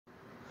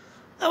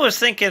I was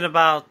thinking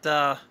about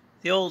the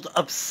old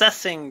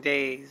obsessing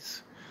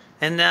days.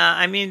 And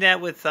I mean that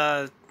with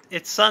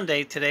it's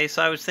Sunday today,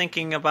 so I was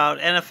thinking about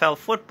NFL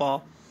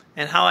football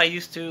and how I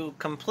used to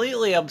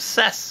completely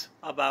obsess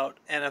about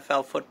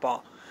NFL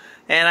football.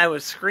 And I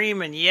would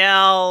scream and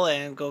yell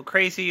and go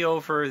crazy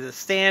over the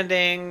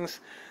standings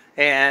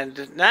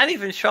and not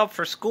even show up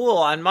for school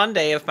on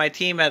Monday if my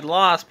team had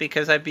lost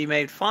because I'd be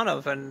made fun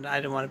of, and I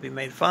didn't want to be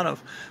made fun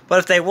of. But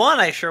if they won,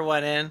 I sure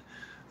went in.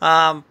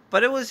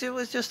 But it was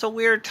just a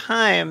weird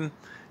time,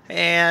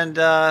 and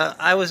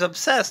I was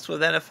obsessed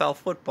with NFL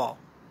football.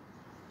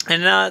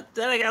 And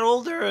then I got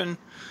older, and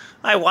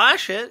I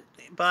watch it,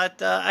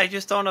 but I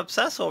just don't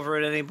obsess over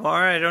it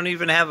anymore. I don't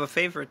even have a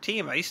favorite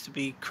team. I used to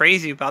be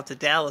crazy about the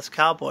Dallas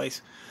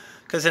Cowboys,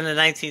 because in the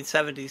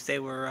 1970s they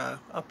were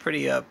a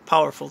pretty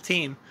powerful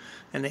team,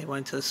 and they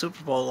went to the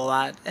Super Bowl a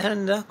lot.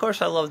 And of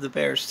course, I love the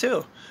Bears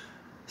too.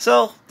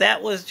 So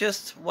that was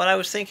just what I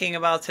was thinking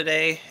about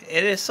today.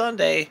 It is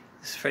Sunday.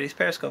 This is Freddy's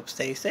Periscope.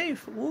 Stay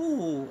safe.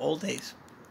 Ooh, old days.